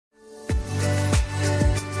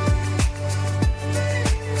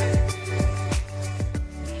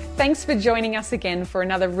Thanks for joining us again for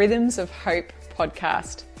another Rhythms of Hope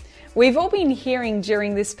podcast. We've all been hearing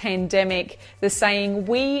during this pandemic the saying,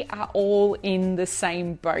 we are all in the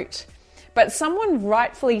same boat. But someone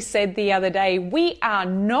rightfully said the other day, we are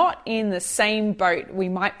not in the same boat. We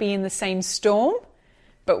might be in the same storm,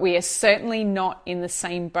 but we are certainly not in the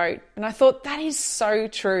same boat. And I thought that is so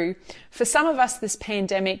true. For some of us, this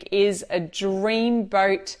pandemic is a dream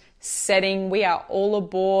boat setting. We are all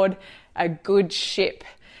aboard a good ship.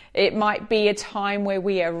 It might be a time where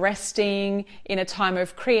we are resting, in a time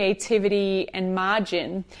of creativity and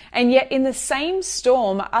margin. And yet in the same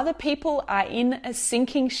storm, other people are in a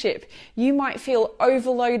sinking ship. You might feel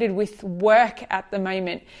overloaded with work at the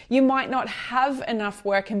moment. You might not have enough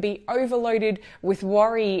work and be overloaded with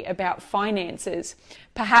worry about finances.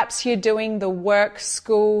 Perhaps you're doing the work,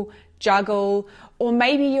 school, juggle, or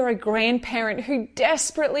maybe you're a grandparent who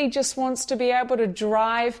desperately just wants to be able to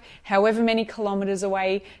drive however many kilometers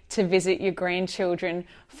away to visit your grandchildren.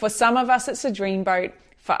 For some of us, it's a dream boat.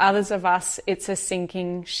 For others of us, it's a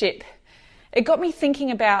sinking ship. It got me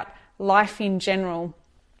thinking about life in general.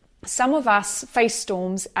 Some of us face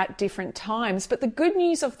storms at different times, but the good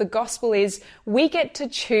news of the gospel is we get to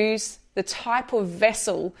choose the type of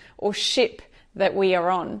vessel or ship that we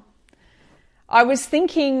are on. I was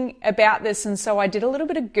thinking about this, and so I did a little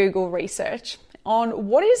bit of Google research on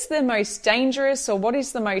what is the most dangerous or what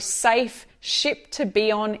is the most safe ship to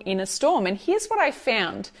be on in a storm. And here's what I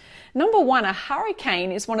found. Number one, a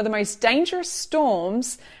hurricane is one of the most dangerous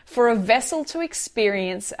storms for a vessel to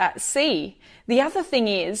experience at sea. The other thing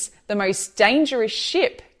is the most dangerous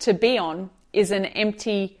ship to be on is an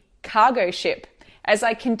empty cargo ship. As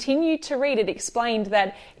I continued to read, it explained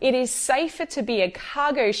that it is safer to be a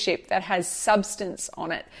cargo ship that has substance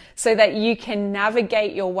on it so that you can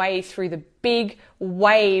navigate your way through the big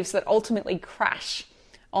waves that ultimately crash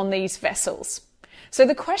on these vessels. So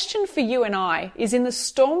the question for you and I is, in the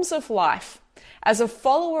storms of life, as a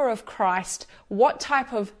follower of Christ, what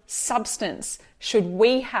type of substance should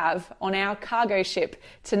we have on our cargo ship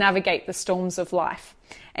to navigate the storms of life?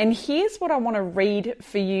 And here's what I want to read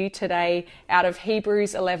for you today out of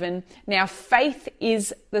Hebrews 11. Now, faith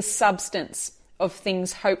is the substance of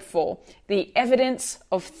things hoped for, the evidence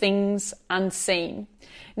of things unseen.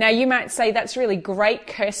 Now, you might say, that's really great,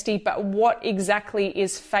 Kirsty, but what exactly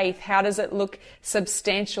is faith? How does it look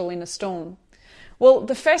substantial in a storm? Well,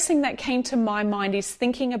 the first thing that came to my mind is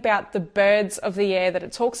thinking about the birds of the air that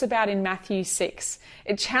it talks about in Matthew 6.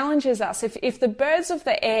 It challenges us. If the birds of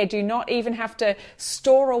the air do not even have to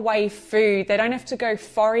store away food, they don't have to go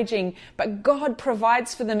foraging, but God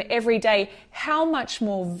provides for them every day, how much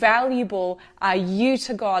more valuable are you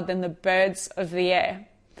to God than the birds of the air?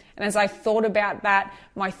 And as I thought about that,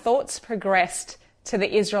 my thoughts progressed to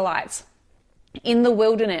the Israelites. In the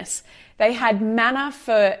wilderness, they had manna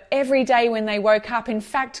for every day when they woke up. In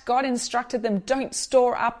fact, God instructed them, don't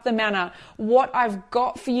store up the manna. What I've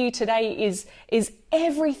got for you today is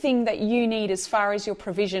everything that you need as far as your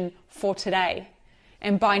provision for today.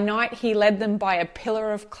 And by night, he led them by a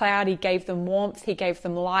pillar of cloud. He gave them warmth. He gave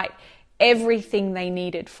them light, everything they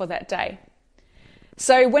needed for that day.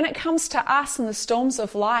 So when it comes to us and the storms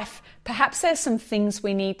of life, perhaps there's some things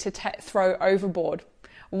we need to throw overboard.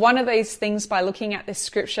 One of those things, by looking at this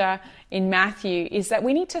scripture in Matthew, is that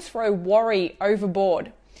we need to throw worry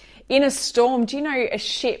overboard. In a storm, do you know a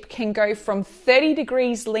ship can go from 30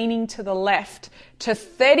 degrees leaning to the left to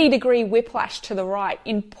 30-degree whiplash to the right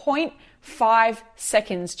in 0.5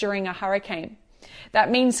 seconds during a hurricane? That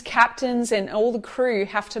means captains and all the crew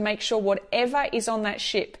have to make sure whatever is on that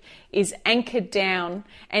ship is anchored down,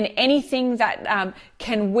 and anything that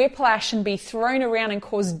can whiplash and be thrown around and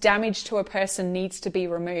cause damage to a person needs to be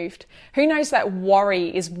removed. Who knows that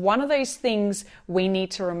worry is one of those things we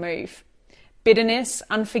need to remove? Bitterness,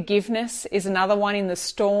 unforgiveness is another one in the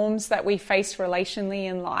storms that we face relationally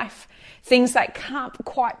in life. Things that can't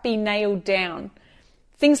quite be nailed down.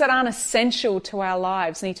 Things that aren't essential to our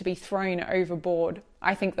lives need to be thrown overboard.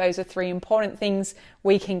 I think those are three important things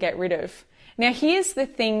we can get rid of. Now, here's the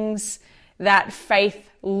things that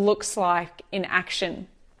faith looks like in action.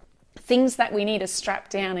 Things that we need to strap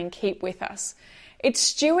down and keep with us.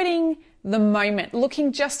 It's stewarding the moment,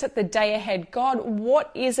 looking just at the day ahead. God,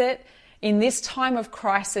 what is it in this time of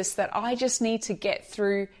crisis that I just need to get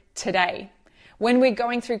through today? When we're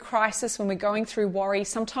going through crisis, when we're going through worry,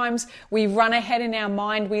 sometimes we run ahead in our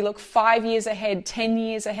mind. We look 5 years ahead, 10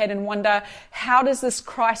 years ahead and wonder, how does this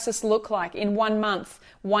crisis look like in 1 month,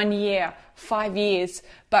 1 year, 5 years?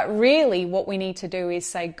 But really what we need to do is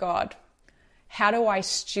say, God, how do I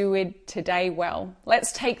steward today well?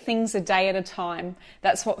 Let's take things a day at a time.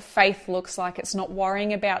 That's what faith looks like. It's not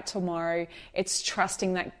worrying about tomorrow. It's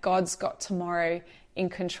trusting that God's got tomorrow in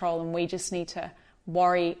control, and we just need to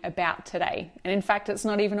worry about today. And in fact, it's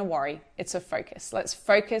not even a worry. It's a focus. Let's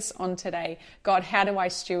focus on today. God, how do I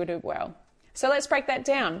steward it well? So let's break that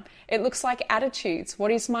down. It looks like attitudes.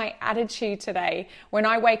 What is my attitude today? When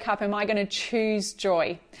I wake up, am I going to choose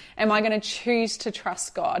joy? Am I going to choose to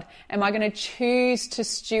trust God? Am I going to choose to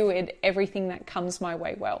steward everything that comes my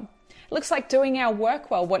way well? It looks like doing our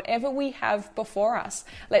work well, whatever we have before us.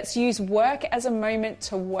 Let's use work as a moment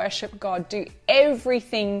to worship God. Do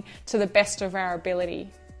everything to the best of our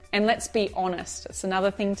ability. And let's be honest. It's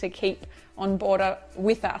another thing to keep on board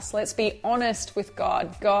with us. Let's be honest with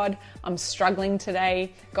God. God, I'm struggling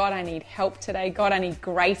today. God, I need help today. God, I need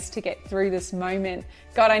grace to get through this moment.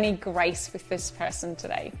 God, I need grace with this person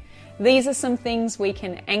today. These are some things we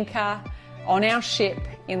can anchor on our ship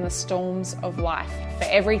in the storms of life. For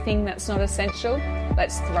everything that's not essential,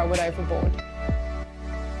 let's throw it overboard.